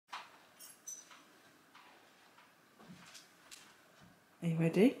Are you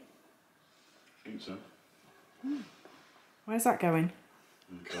ready? I think so. Where's that going?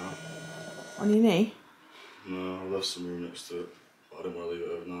 In the car. On your knee? No, I left some room next to it, but I didn't want to leave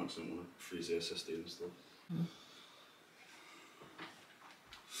it overnight because I didn't want to freeze the SSD and stuff.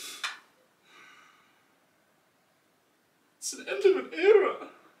 It's an end of an era!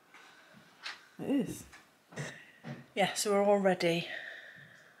 It is. Yeah, so we're all ready.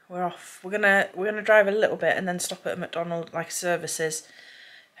 We're off. We're gonna drive a little bit and then stop at a McDonald's, like services.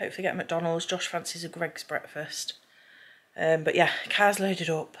 Hopefully get a McDonald's. Josh fancies a Greg's breakfast. But yeah, car's loaded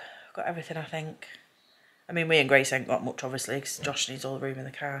up. Got everything, I think. I mean, me and Grace ain't got much, obviously, because Josh needs all the room in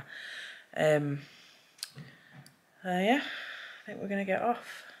the car. Yeah, I think we're gonna get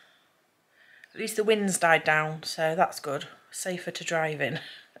off. At least the wind's died down, so that's good. Safer to drive in.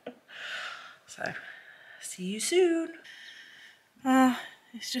 So, see you soon.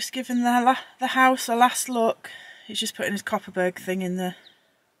 He's just given the house a last look. He's just putting his Copperberg thing in the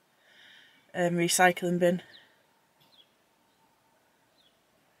recycling bin.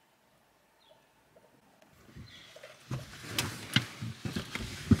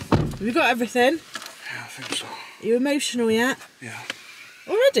 Have you got everything? Yeah, I think so. Are you emotional yet? Yeah.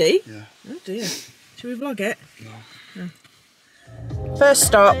 Already? Yeah. Oh dear. Should we vlog it? No. First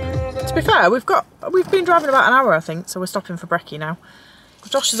stop. To be fair, we've been driving about an hour, I think, so we're stopping for brekkie now.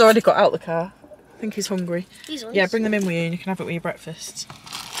 Josh has already got out the car. I think he's hungry. Yeah, bring them in with you and you can have it with your breakfast.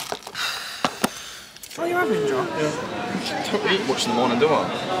 Oh, you're having, John? Yeah. Don't eat much in the morning, do I?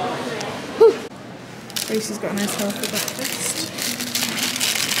 Gracie's got a nice healthy breakfast.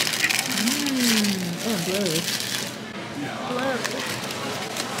 Oh, blurry.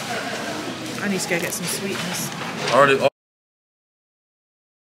 I need to go get some sweetness.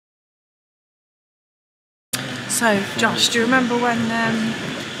 So, Josh, do you remember when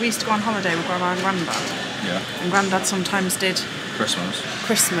we used to go on holiday with Grandma and Grandad? Yeah. And Grandad sometimes did Christmas.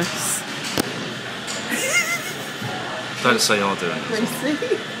 Don't say you're doing it. Gracie?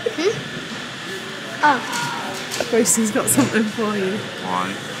 Oh. Gracie's got something for you.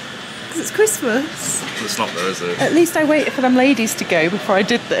 Why? Because it's Christmas. It's not there, is it? At least I waited for them ladies to go before I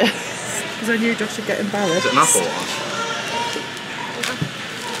did this. Because I knew Josh would get embarrassed. Is it an apple one?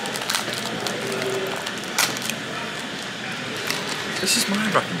 This is my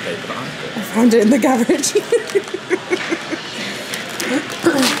wrapping paper that I bought. I found it in the garage.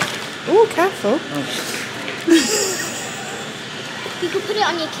 Oh, careful. You could put it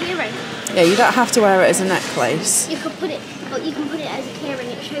on your keyring. Yeah, you don't have to wear it as a necklace. You could put it, but you can put it as a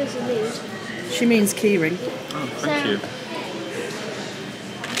keyring. It shows the mood. She means keyring. Oh, thank you.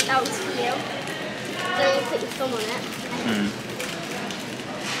 That was for you. Then you put your thumb on it.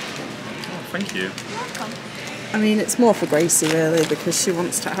 Oh, thank you. You're welcome. I mean, it's more for Gracie really because she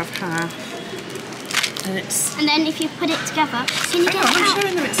wants to have hair. And then if you put it together, can you get it I'm out?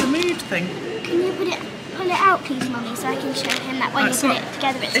 showing them it's a mood thing. Can you pull it out, please, Mummy, so I can show him that when you put it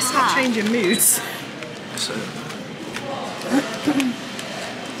together, it's It's hard. not changing moods. So,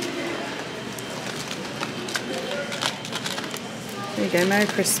 There you go, Merry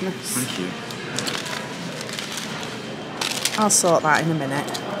Christmas. thank you. I'll sort that in a minute.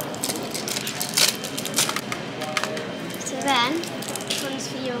 So then, which one's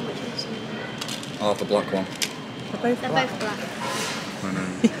for you and which one's for me? I'll have the black one. They're both They're black. both black. I know.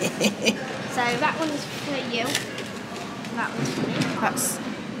 So that one's for you. That one's for me. That's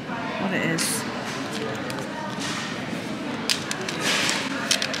what it is.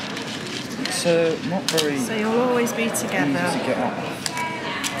 It's not very So you'll always be easy to together. get off.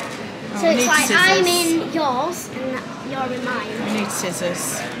 Oh, So we it's need like scissors. I'm in yours and you're in mine. We need scissors.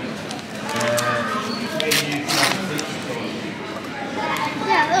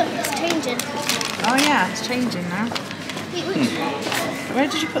 Yeah, look, it's changing. Oh yeah, it's changing now. Wait, which? Where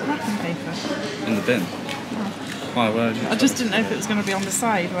did you put the wrapping paper? In the bin. Why, where did you I just didn't know if it was going to be on the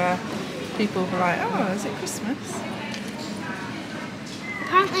side where people were like, oh, is it Christmas?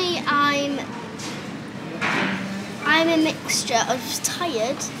 Apparently I'm a mixture of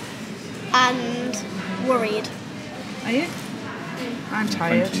tired and worried. Are you? I'm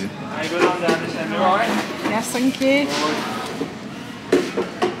tired. Thank you. Yes, thank you.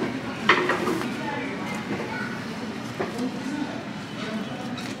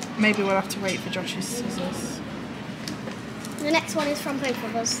 Maybe we'll have to wait for Josh's scissors. The next one is from both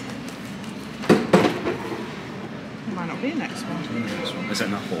of us. There might not be a next one. Is it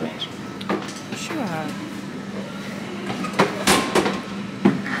an apple one? Sure.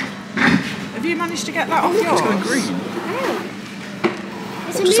 Have you managed to get that off yours? It's going green. Oh.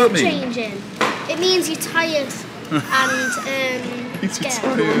 It's What does a that mood mean? changing. It means you're tired and He's scared.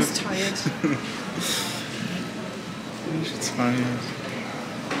 tired. Everyone's tired. He's tired.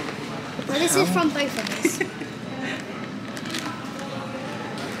 Well, this is from both of us.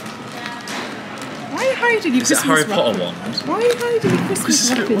 Why are you hiding your Is it Christmas Harry Potter wrapping? one? Why are you hiding your Christmas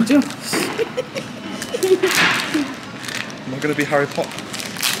wrapping, Josh? Am I going to be Harry Potter?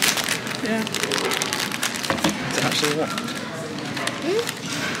 Yeah. Is it actually one?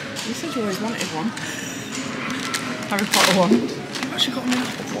 You said you always wanted one. Harry Potter one. I've actually got an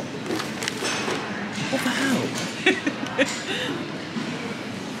apple one. What the hell?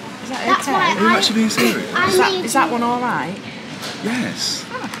 Is that That's okay? why Are you actually being serious? Is that one alright? Yes.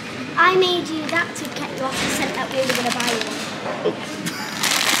 I made you that to get you off the scent that we were going to buy you one.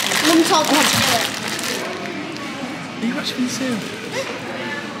 Mum told me to do it. Are you actually being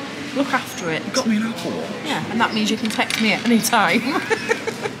serious? Look after it. You got me an Apple Watch. Yeah, and that means you can text me at any time.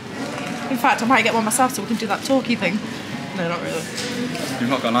 In fact, I might get one myself so we can do that talkie thing. No, not really. You've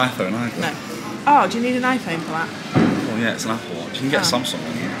not got an iPhone either. No. Oh, do you need an iPhone for that? Well, yeah, it's an Apple Watch. You can get a Samsung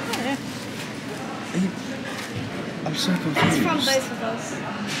one. Oh, yeah. I'm so confused. That's from both of us.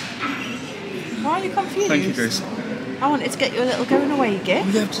 Why are you confused? Thank you, Grace. I wanted to get you a little going away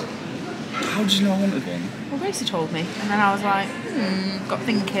gift. Yeah, how did you know I wanted one? Well, Gracie told me, and then I was like, got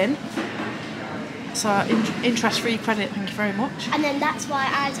thinking. So, interest-free credit, thank you very much. And then that's why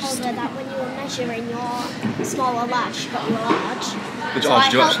I told her that when you were measuring your small or large, she got you a large. Which So ours I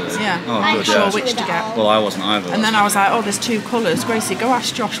did you helped- actually? Yeah. Oh, I'm good, sure yeah. which to get. Well, I wasn't either. And then I was like, oh, there's two colours. Gracie, go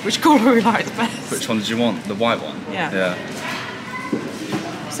ask Josh which colour he likes best. Which one did you want? The white one? Yeah. Yeah.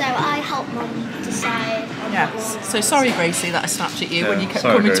 So I helped Mum decide on Yes. what one. So sorry, Gracie, that I snapped at you when Yeah, you kept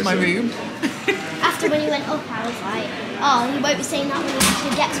sorry, coming to my Gracie. room. After when he went up, I was like, oh, he won't be saying that when he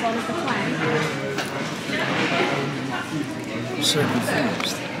actually gets one of the plan. I'm so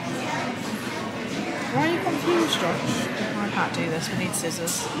confused. Why are you confused, Josh? I can't do this. We need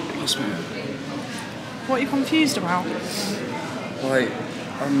scissors. What's me? What are you confused about? Like,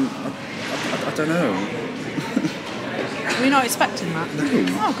 I don't know. Were you not expecting that? No.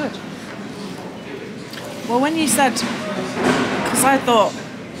 Oh, good. Well, when you said, because I thought,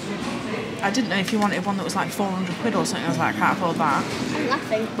 I didn't know if you wanted one that was like 400 quid or something. I was like, I can't afford that. I'm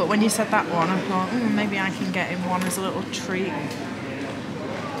laughing. But when you said that one, I thought, maybe I can get him one as a little treat.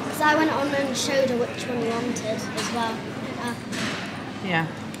 Because I went on and showed her which one he wanted as well. Yeah.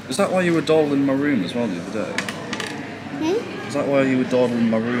 Is that why you were dawdling my room as well the other day? Is that why you were dawdling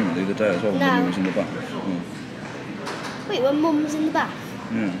my room the other day as well when No. Mum was in the bath? Oh. Wait, when Mum was in the bath?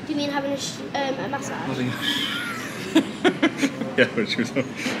 Yeah. Do you mean having a massage? What are you... yeah, but she was...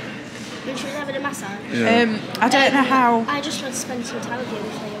 When she was having a massage? Yeah. I don't know how. I just want to spend some time with you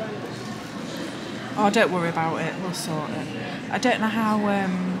before you went. Oh, don't worry about it. We'll sort it. I don't know how.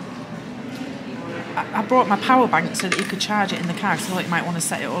 I brought my power bank so that you could charge it in the car. Because I thought you might want to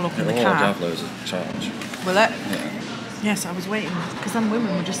set it all up in the It'll all car. have loads of charge. Will it? Yeah. Yes, I was waiting because then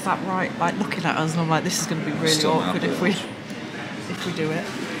women were just like looking at us, and I'm like, this is going to be really Still awkward have if we do it.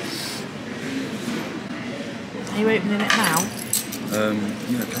 Are you opening it now,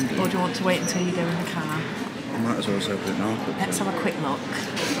 Yeah, can do. or do you want to wait until you go in the car? I might as well just open it now. Let's have a quick look.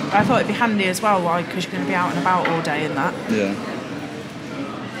 I thought it'd be handy as well, because you're going to be out and about all day and that. Yeah.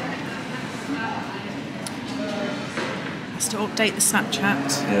 Has to update the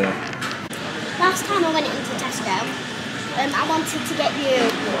Snapchat. Yeah. Last time I went into Tesco, I wanted to get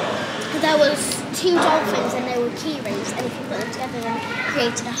you. There was 2 dolphins and they were key rings, and if you put them together and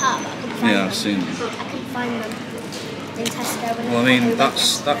created a heart, but I couldn't find Yeah, them. I've seen them. I couldn't find them in Tesco. Well, I mean,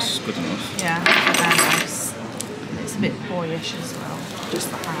 that's good enough. Yeah, they're nice. It's a bit boyish as well, just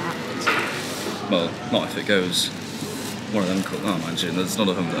the heart. Well, not if it goes one of them colours. Oh, mind you, there's none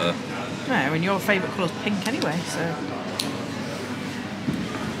of them that are... No, and your favourite colour's pink anyway, so...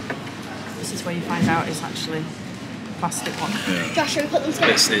 This is where you find out it's actually a plastic one. Yeah. Josh, should we put them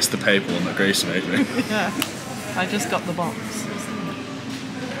together? It's the paper one that Grace made me. Yeah, I just got the box.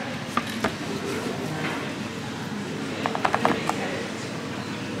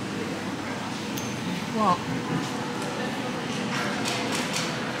 What?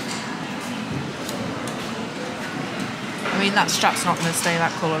 I mean, that strap's not going to stay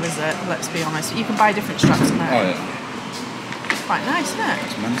that colour, is it? Let's be honest. You can buy different straps now. Oh, yeah. It's quite nice, isn't it?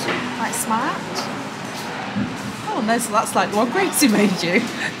 It's mental. Quite smart. Oh, and that's like the one Gracie made you.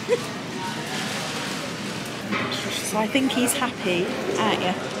 So I think he's happy, aren't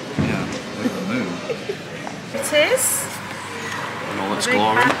you? Yeah, look at the moon. It is. And all its Big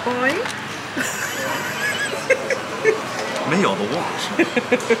glory. bad boy. Me or the watch?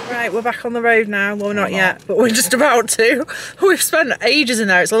 Right, we're back on the road now. Well, not yet, but we're just about to. We've spent ages in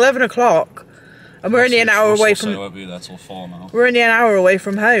there. It's 11 o'clock. And we're only an hour away from... I won't be there till 4 now. We're only an hour away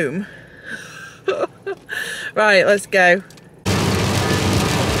from home. Right, let's go.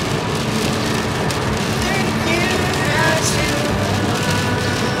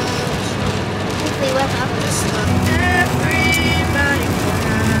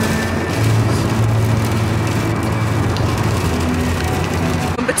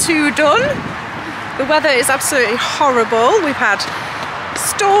 to done. The weather is absolutely horrible. We've had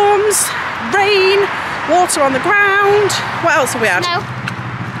storms, rain, water on the ground. What else have we had? Snow.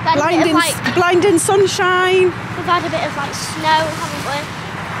 Blinding sunshine. We've had a bit of like snow, haven't we?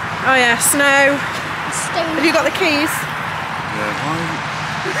 Oh yeah, snow. Stone. Have you got the keys? Yeah, why?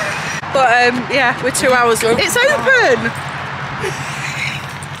 But yeah, we're 2 hours. It's open!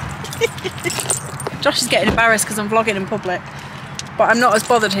 Josh is getting embarrassed because I'm vlogging in public. But I'm not as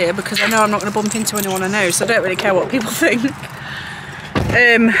bothered here because I know I'm not going to bump into anyone I know, so I don't really care what people think.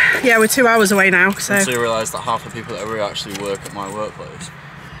 Yeah, we're 2 hours away now, so... Until you realise that half the people that are actually work at my workplace.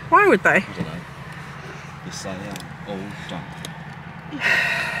 Why would they? I don't know. Just say, yeah, all done.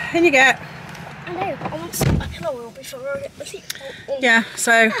 In you get. I know, I want to sit back in a while before I get the seatbelt in. Yeah,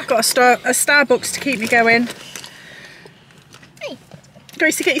 so I've got a Starbucks to keep me going. Hey.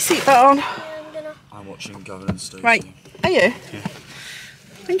 Gracie, get your seatbelt on. Yeah, I'm gonna... I'm watching Gavin and Stacey. Right, are you? Yeah.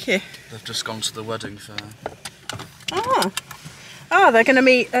 Thank you. They've just gone to the wedding fair. Ah. Oh, they're going to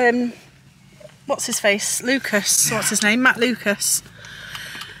meet, what's his face? Lucas. What's his name? Matt Lucas.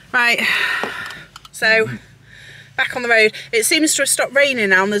 Right, so back on the road. It seems to have stopped raining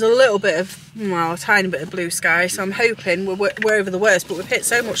now and there's a little bit of, well, a tiny bit of blue sky, so I'm hoping we're over the worst, but we've hit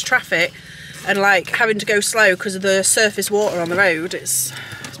so much traffic and like having to go slow because of the surface water on the road. It's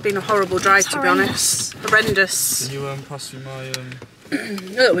been a horrible drive, to be honest. Horrendous. Can you pass me my a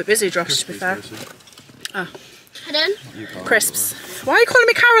little bit busy, Josh, to be fair. Oh. Pardon? Crisps. Why are you calling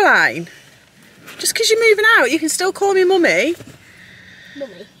me Caroline? Just because you're moving out, you can still call me Mummy.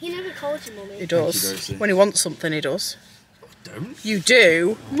 Mummy. He never calls you Mummy. He does. You, when he wants something, he does. Don't. You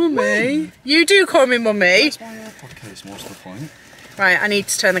do? Mummy. You do call me Mummy. That's my AirPod case, what's the point? Right, I need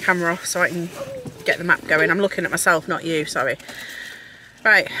to turn the camera off so I can get the map going. I'm looking at myself, not you, sorry.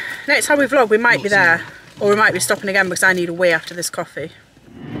 Right, next time we vlog, we might be there. Or we might be stopping again because I need a wee after this coffee.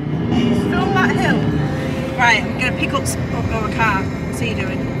 Film that hill. Right, I'm going to pick up a car. What's he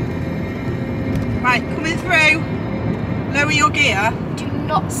doing? Right, coming through. Lower your gear. Do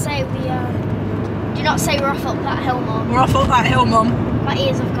not say we're off up that hill, Mum. We're off up that hill, Mum. My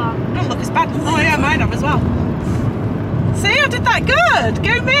ears have gone. Don't look as bad. Oh yeah, mine have as well. See, I did that good.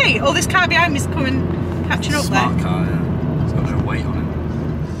 Go me. Oh, this car behind me's coming, catching up Smart there. car, yeah. It's got no weight on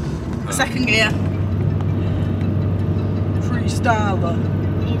it. Second gear. Freestyler.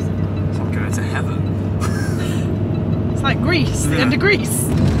 Ears have gone. It's like going to heaven. It's like Greece, the end of Greece.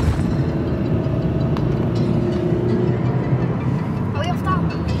 Are we off down?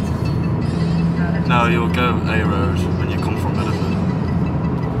 No, you'll go A road when you come from Bedford.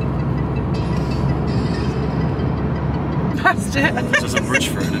 Past it. There's a bridge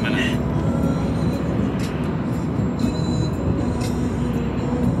for it in a minute.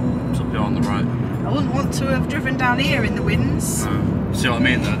 It's up here on the right. I wouldn't want to have driven down here in the winds. No. See what I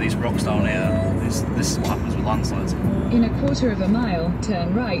mean though? These rocks down here, this is what happens with landslides. In a quarter of a mile,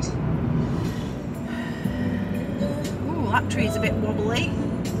 turn right. Ooh, that tree's a bit wobbly.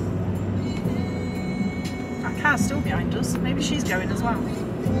 That car's still behind us. Maybe she's going as well. I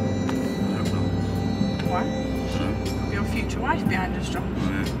hope not. Why? No. Could be your future wife behind us, John.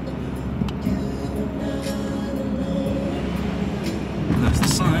 Oh, yeah. There's the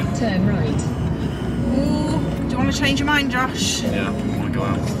sign. Turn right. Ooh, do you want to change your mind, Josh? Yeah, I want to go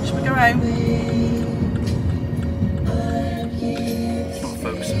out. Should we go home? It's not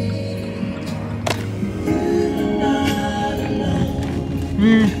focusing.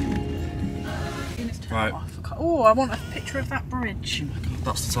 Right. Oh, I want a picture of that bridge.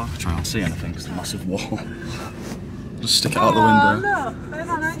 That's the time. I can't see anything, it's a massive wall. Just stick it out the window. Look, there's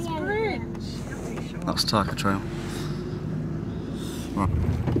a nice bridge. That's Tarka Trail. Right.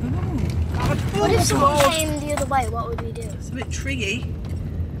 What if someone came the other way? What would we do? It's a bit tricky.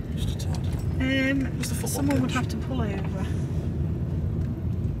 Just a tad. Just a football Someone would pitch. have to pull over.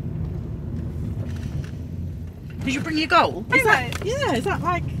 Did you bring your goal? Is that, yeah, is that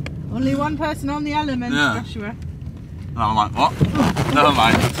like only one person on the element, Yeah. Joshua? And I'm like, what? Never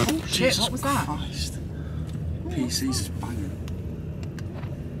mind. Oh shit, Jesus what was that? Christ. PC's is banging.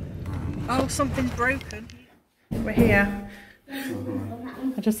 Oh, something's broken. We're here.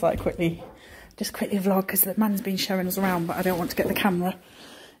 I just like quickly vlog because the man's been showing us around, but I don't want to get the camera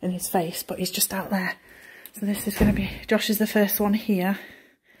in his face, but he's just out there. So this is going to be, Josh is the first one here.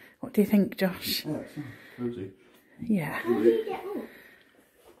 What do you think, Josh? Yeah, it's cozy. Yeah. How do you get up?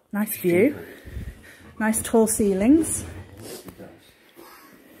 Nice view. Nice tall ceilings.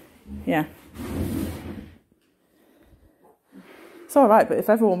 Yeah. It's alright, but if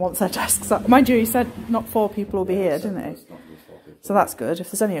everyone wants their desks up, mind you, he said not 4 people will be here, didn't he? So that's good.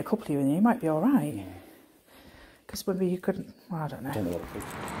 If there's only a couple of you in here, you might be alright. Because maybe you couldn't, well, I don't know.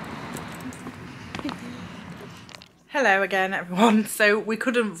 Hello again, everyone. So we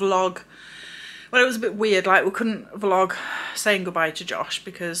couldn't vlog, well, it was a bit weird, like we couldn't vlog saying goodbye to Josh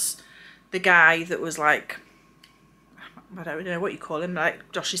because the guy that was like, I don't know what you call him, like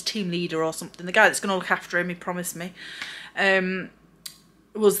Josh's team leader or something, the guy that's going to look after him, he promised me,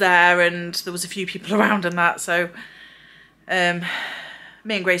 was there, and there was a few people around and that, so me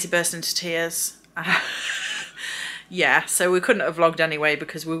and Gracie burst into tears. Yeah, so we couldn't have vlogged anyway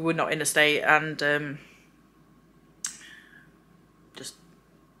because we were not in a state, and just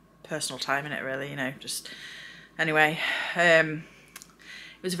personal time in it really, you know, just anyway. It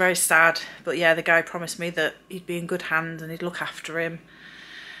was very sad, but yeah, the guy promised me that he'd be in good hands and he'd look after him.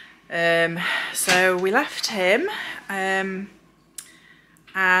 So we left him, and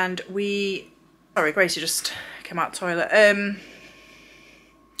we, sorry, Gracie just came out the toilet.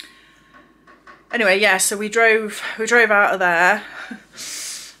 Anyway, yeah, so we drove out of there,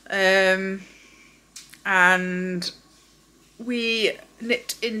 and we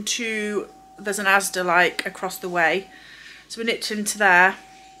nipped into, there's an Asda like across the way, so we nipped into there,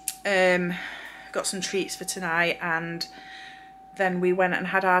 got some treats for tonight, and then we went and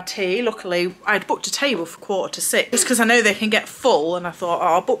had our tea. Luckily, I'd booked a table for 6:45, just because I know they can get full, and I thought, oh,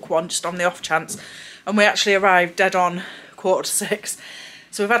 I'll book one just on the off chance, and we actually arrived dead on 6:45.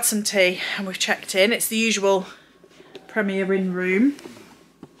 So we've had some tea and we've checked in. It's the usual Premier Inn room.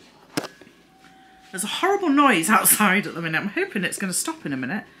 There's a horrible noise outside at the minute. I'm hoping it's going to stop in a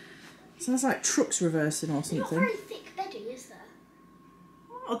minute. Sounds like trucks reversing or something. Not very thick bedding, is there?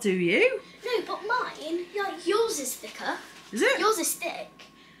 I'll do you. No, but mine, like yours is thicker. Is it? Yours is thick.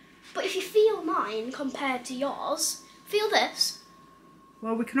 But if you feel mine compared to yours, feel this.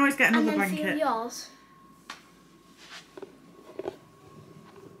 Well, we can always get another and then blanket. feel yours.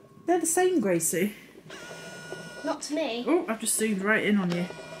 They're the same, Gracie. Not to me. Oh, I've just zoomed right in on you.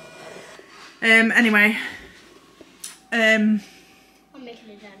 Anyway. I'm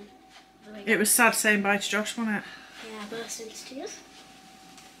making it then. It was sad saying bye to Josh, wasn't it? Yeah, I burst into tears.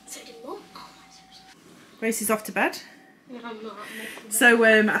 So did Mum. Oh, Gracie's off to bed. no, I'm not. I'm making it. So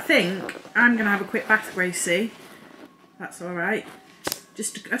I think I'm going to have a quick bath, Gracie. That's alright.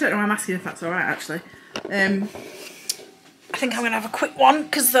 Just, I don't know why I'm asking if that's alright actually. I think I'm going to have a quick one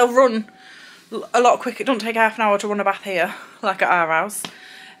because they'll run a lot quicker. It don't take half an hour to run a bath here, like at our house.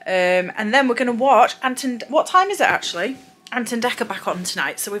 And then we're going to watch what time is it actually? Ant and Dec are back on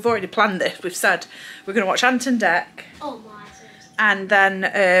tonight, so we've already planned this. We've said we're going to watch Ant and Dec. Oh my goodness. And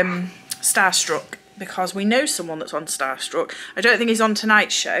then Starstruck, because we know someone that's on Starstruck. I don't think he's on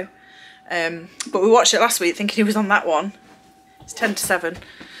tonight's show, but we watched it last week thinking he was on that one. It's 10 to 7.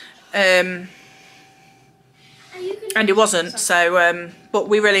 And he wasn't, so, but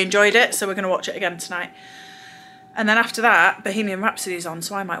we really enjoyed it, so we're going to watch it again tonight. And then after that, Bohemian Rhapsody's on,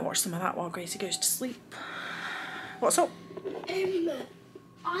 so I might watch some of that while Gracie goes to sleep. What's up?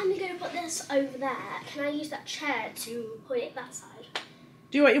 I'm going to put this over there. Can I use that chair to put it that side?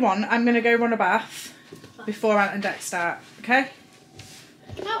 Do what you want. I'm going to go run a bath before Ant and Dec start, okay?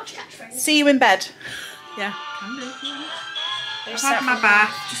 Can I watch Catchphrase? See you in bed. Yeah, can do if you want. I've had my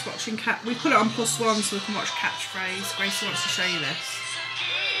bath, just watching we put it on +1 so we can watch Catchphrase. Gracie wants to show you this.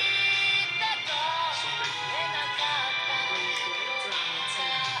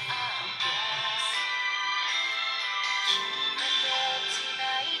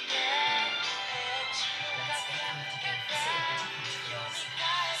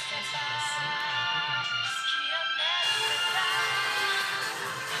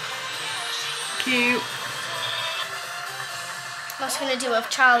 Cute. I was going to do it with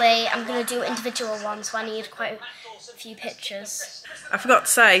Charlie. I'm going to do individual ones, so I need quite a few pictures. I forgot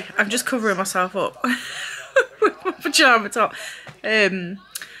to say, I'm just covering myself up with my pyjama top. I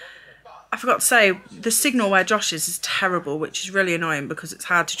forgot to say, the signal where Josh is terrible, which is really annoying because it's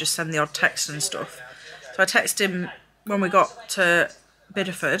hard to just send the odd text and stuff. So I texted him when we got to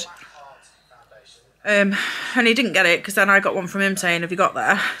Bideford, and he didn't get it because then I got one from him saying, have you got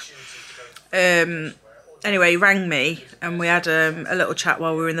there? Anyway, he rang me and we had a little chat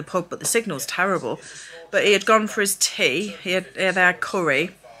while we were in the pub, but the signal's terrible. But he had gone for his tea, they had curry,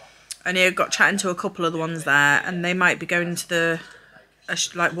 and he had got chatting to a couple of the ones there, and they might be going to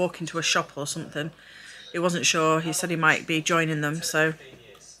like walking to a shop or something. He wasn't sure, he said he might be joining them, so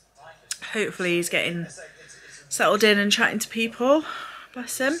hopefully he's getting settled in and chatting to people,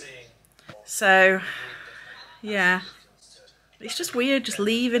 bless him. So, yeah, it's just weird just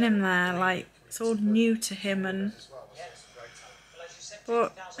leaving him there, like, it's all new to him,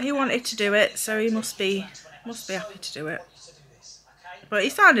 but he wanted to do it, so he must be happy to do it. But he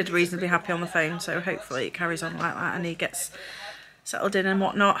sounded reasonably happy on the phone, so hopefully it carries on like that and he gets settled in and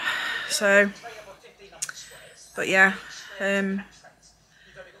whatnot. So, but yeah, we're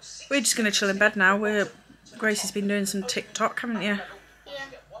just going to chill in bed now. Grace has been doing some TikTok, haven't you?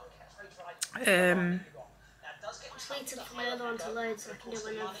 Yeah. Just waiting for my other one to load so I can do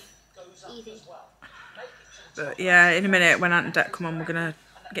one of Evie. But yeah, in a minute when Aunt and Dec come on, we're going to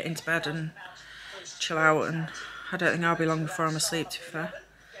get into bed and chill out, and I don't think I'll be long before I'm asleep, to be fair.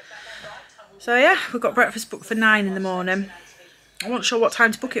 So yeah, we've got breakfast booked for 9 in the morning. I wasn't sure what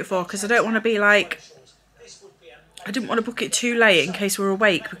time to book it for because I don't want to be like, I didn't want to book it too late in case we're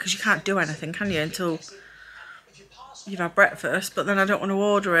awake, because you can't do anything, can you, until you've had breakfast. But then I don't want to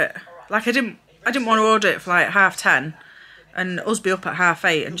order it. Like I didn't want to order it for like 10:30 and us be up at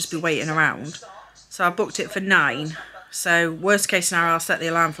 8:30 and just be waiting around. So I booked it for 9. So worst case scenario, I'll set the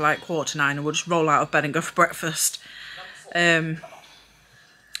alarm for like 9:15 and we'll just roll out of bed and go for breakfast. Because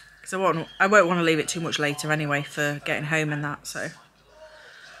I won't want to leave it too much later anyway for getting home and that. So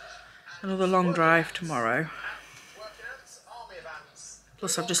another long drive tomorrow.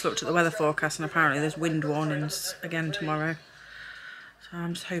 Plus I've just looked at the weather forecast and apparently there's wind warnings again tomorrow. So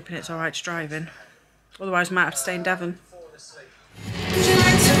I'm just hoping it's alright to drive in. Otherwise I might have to stay in Devon. Would you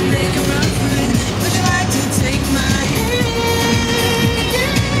like to make a run for it? Would you like to take my hand?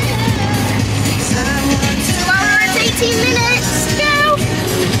 2 hours, 18 minutes.